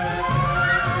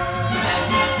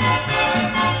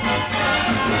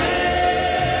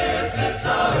 This is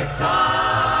so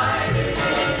exciting.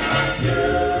 You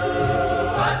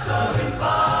are so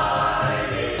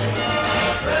inviting.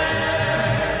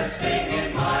 Resting in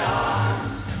my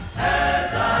arms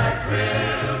as I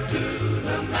thrill to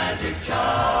the magic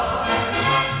charm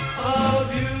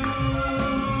of you.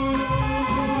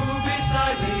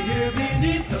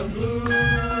 Beneath the blue,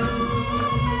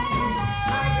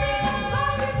 my dream of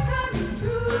love is coming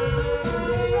true.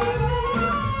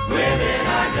 Within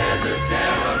our desert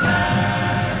caravan.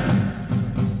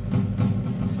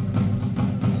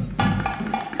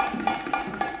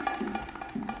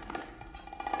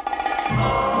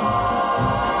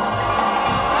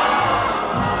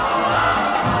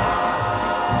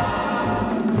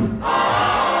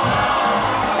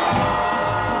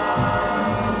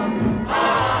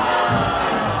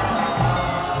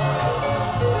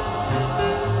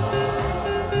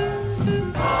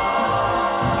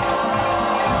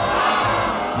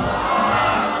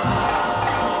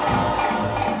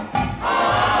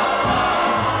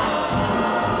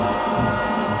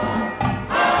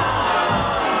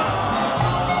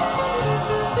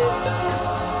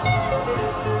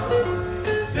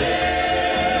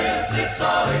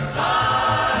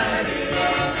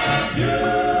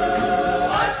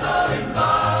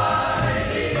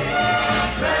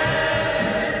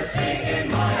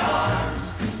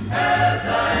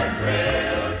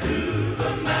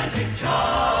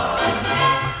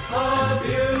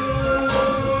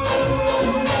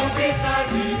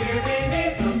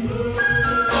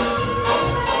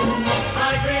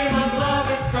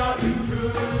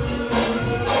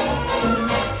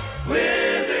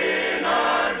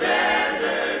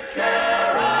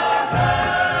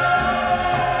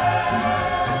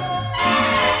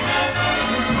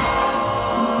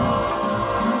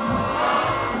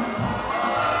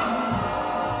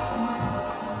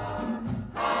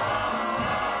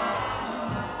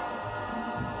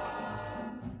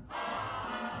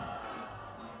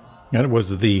 And it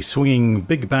was the swinging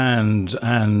big band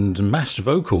and massed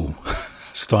vocal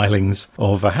stylings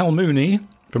of Hal Mooney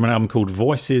from an album called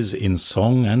Voices in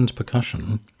Song and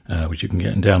Percussion, which you can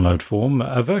get in download form.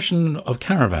 A version of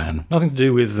Caravan. Nothing to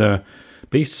do with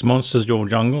beasts, monsters, or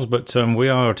jungles, but we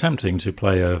are attempting to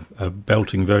play a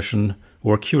belting version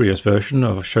or a curious version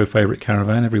of a show favourite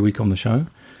Caravan every week on the show.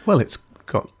 Well, it's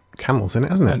got camels in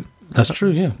it, hasn't it? That's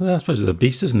true, yeah. Well, I suppose it's a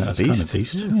beast, isn't it? It's That's a kind of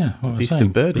beast. Yeah, what beast I was saying.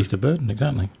 of burden. Beast of burden,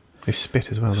 exactly. They spit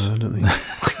as well, though, don't they?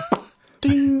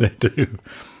 Ding. They do.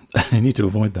 They need to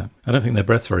avoid that. I don't think their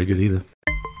breath's very good either.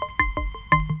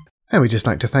 And we'd just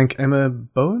like to thank Emma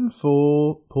Bowen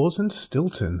for Pause and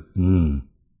Stilton.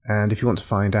 And if you want to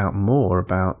find out more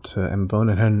about Emma Bowen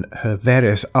and her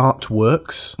various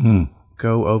artworks,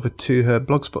 go over to her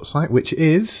blogspot site, which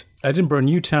is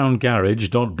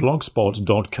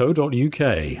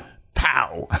EdinburghNewtownGarage.blogspot.co.uk.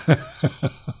 Pow!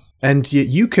 And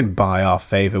you can buy our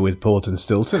favour with Port and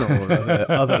Stilton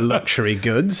or other luxury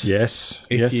goods. Yes.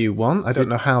 If you want. I don't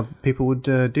know how people would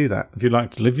do that. If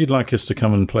you'd like us to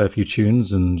come and play a few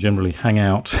tunes and generally hang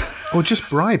out. Or just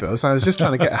bribe us. I was just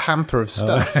trying to get a hamper of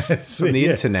stuff from the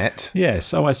internet.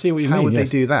 Yes. Oh, I see what you mean. How would they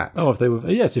do that? Oh, if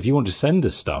you want to send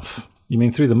us stuff. You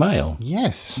mean through the mail?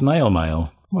 Yes. Snail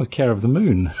mail. With care of the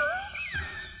moon.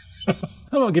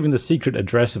 I'm not giving the secret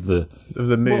address of the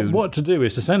moon. What to do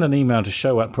is to send an email to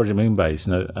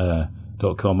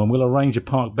show@projectmoonbase.com and we'll arrange a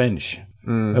park bench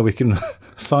where we can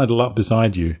sidle up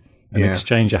beside you and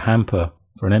exchange a hamper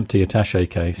for an empty attaché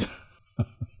case.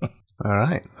 All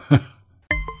right.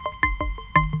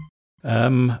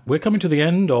 We're coming to the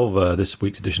end of this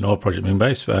week's edition of Project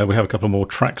Moonbase. We have a couple more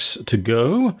tracks to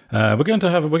go. We're going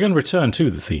to return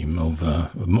to the theme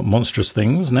of monstrous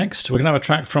things next. We're going to have a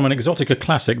track from an Exotica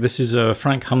classic. This is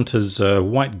Frank Hunter's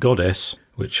White Goddess,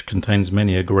 which contains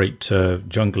many a great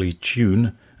jungly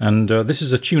tune. And this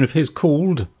is a tune of his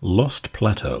called Lost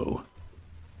Plateau.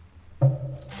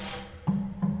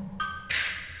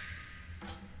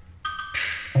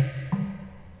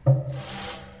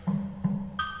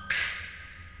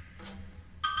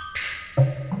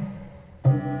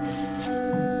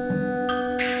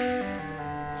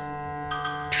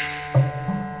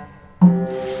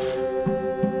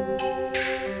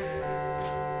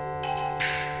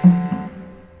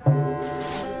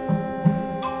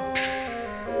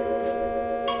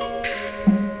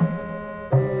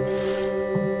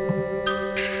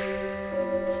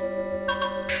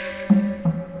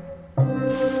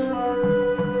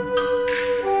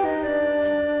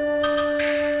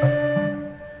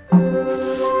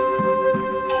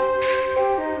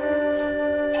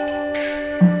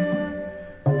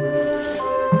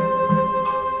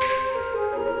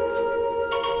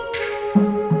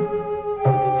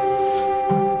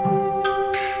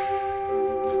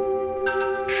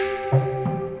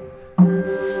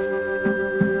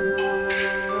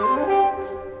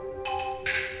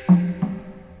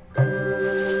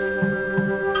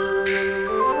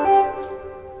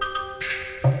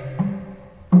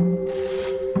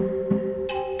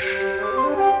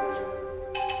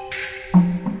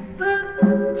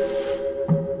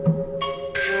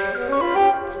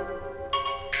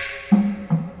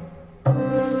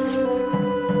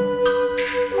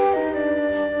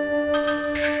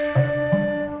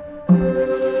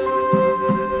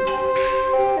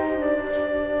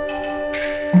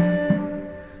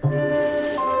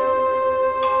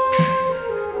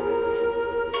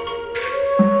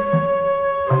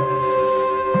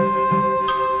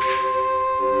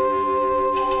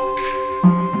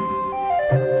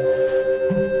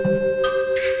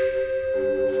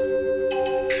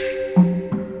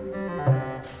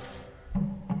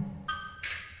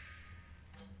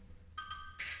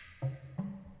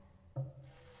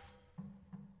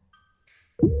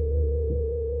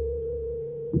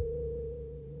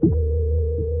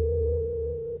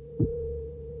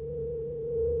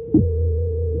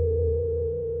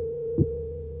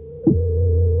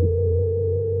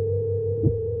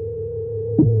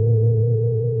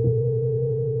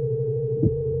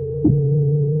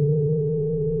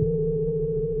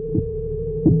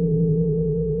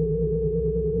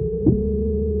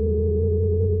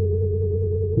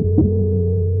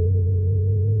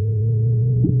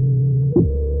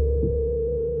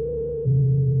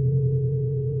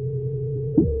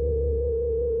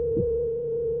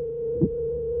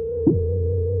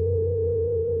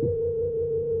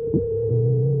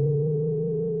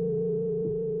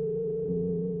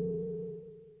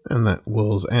 And that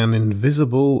was An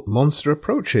Invisible Monster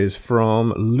Approaches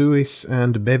from Lewis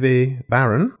and Bebe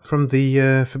Barron from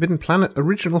the Forbidden Planet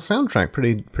original soundtrack.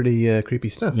 Pretty creepy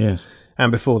stuff. Yes. And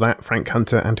before that, Frank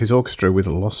Hunter and his orchestra with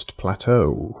Lost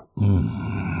Plateau.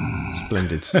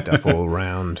 Splendid stuff all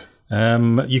round.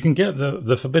 You can get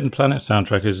the Forbidden Planet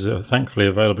soundtrack is thankfully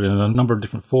available in a number of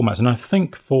different formats. And I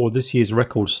think for this year's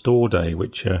Record Store Day,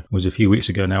 which was a few weeks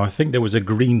ago now, I think there was a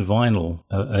green vinyl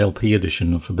LP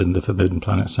edition of the Forbidden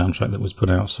Planet soundtrack that was put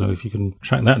out. So if you can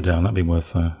track that down, that'd be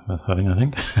worth having, I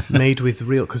think. Made with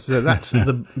real, because that's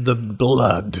the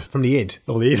blood from the id.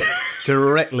 Oh, the id.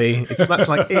 Directly. That's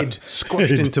like id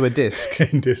squashed into a disc.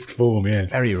 In disc form, yeah.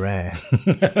 Very rare.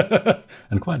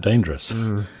 And quite dangerous.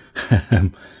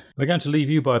 We're going to leave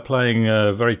you by playing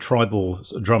very tribal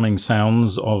drumming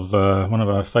sounds of one of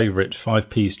our favourite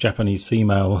 5-piece Japanese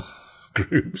female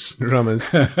groups.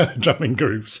 Drumming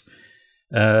groups.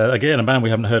 Again, a band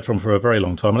we haven't heard from for a very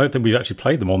long time. I don't think we've actually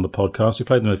played them on the podcast. We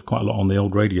played them quite a lot on the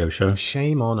old radio show.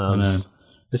 Shame on us.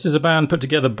 This is a band put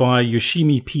together by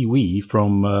Yoshimi Pee-wee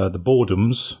from the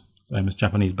Boredoms, famous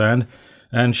Japanese band.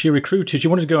 And she wanted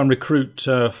to go and recruit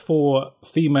 4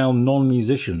 female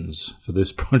non-musicians for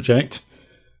this project,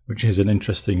 which is an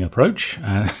interesting approach.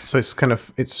 So it's kind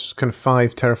of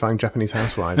 5 terrifying Japanese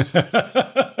housewives.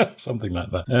 Something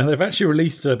like that. They've actually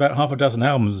released about half a dozen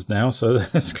albums now, so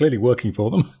that's clearly working for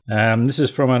them. This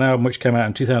is from an album which came out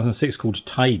in 2006 called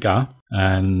Taiga,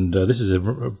 and this is a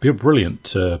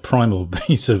brilliant primal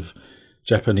piece of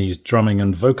Japanese drumming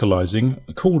and vocalizing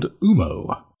called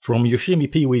Umo from Yoshimi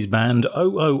Pee-wee's band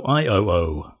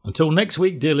OOIOO. Until next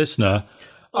week, dear listener.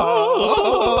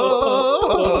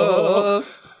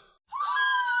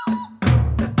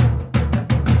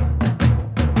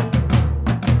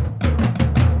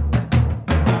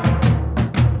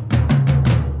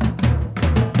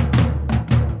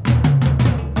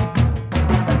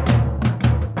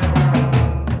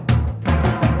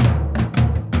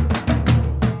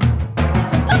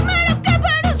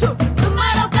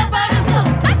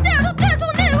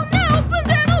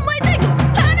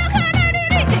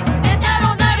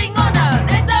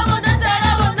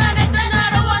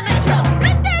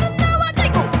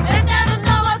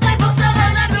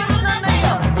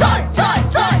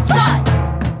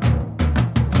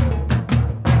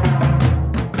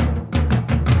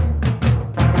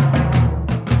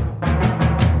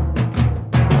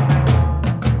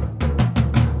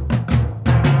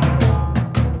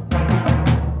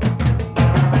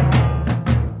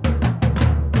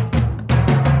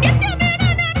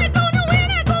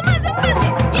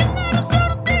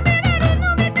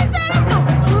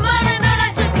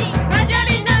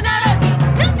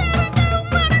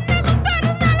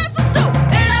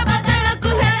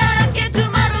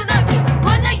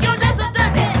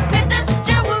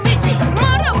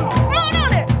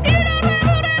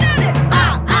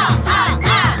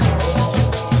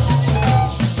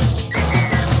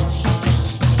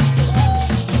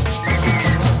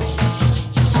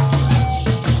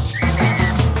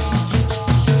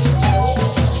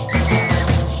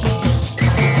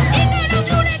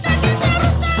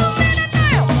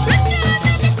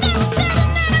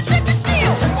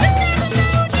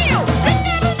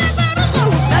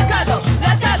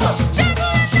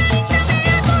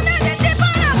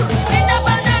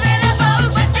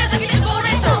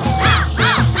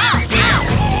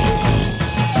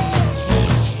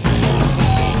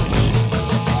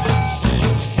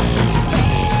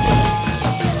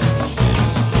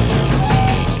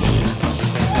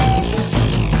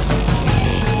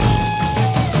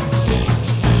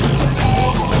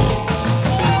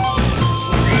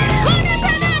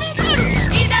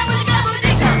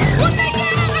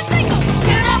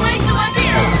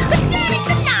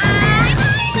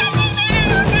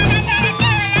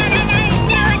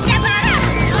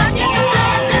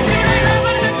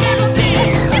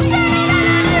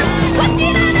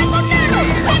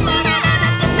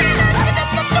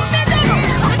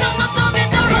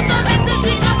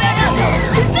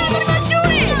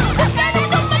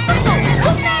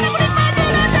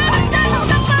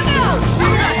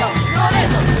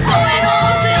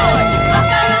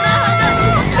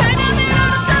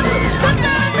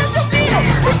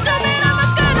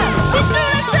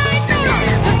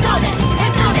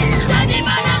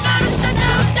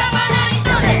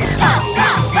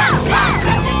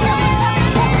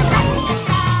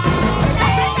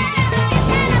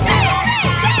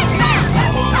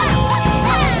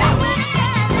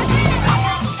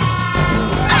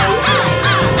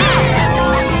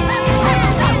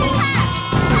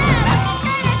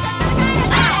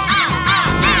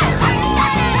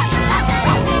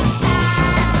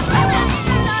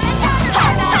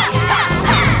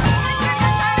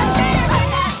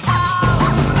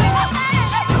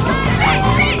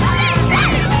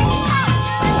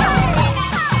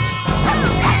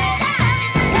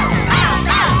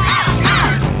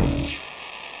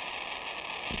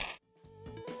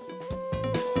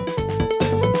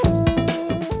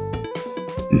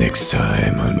 Next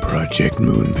time on Project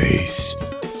Moonbase,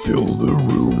 fill the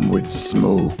room with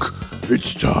smoke.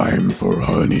 It's time for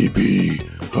Honeybee.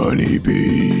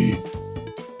 Honeybee.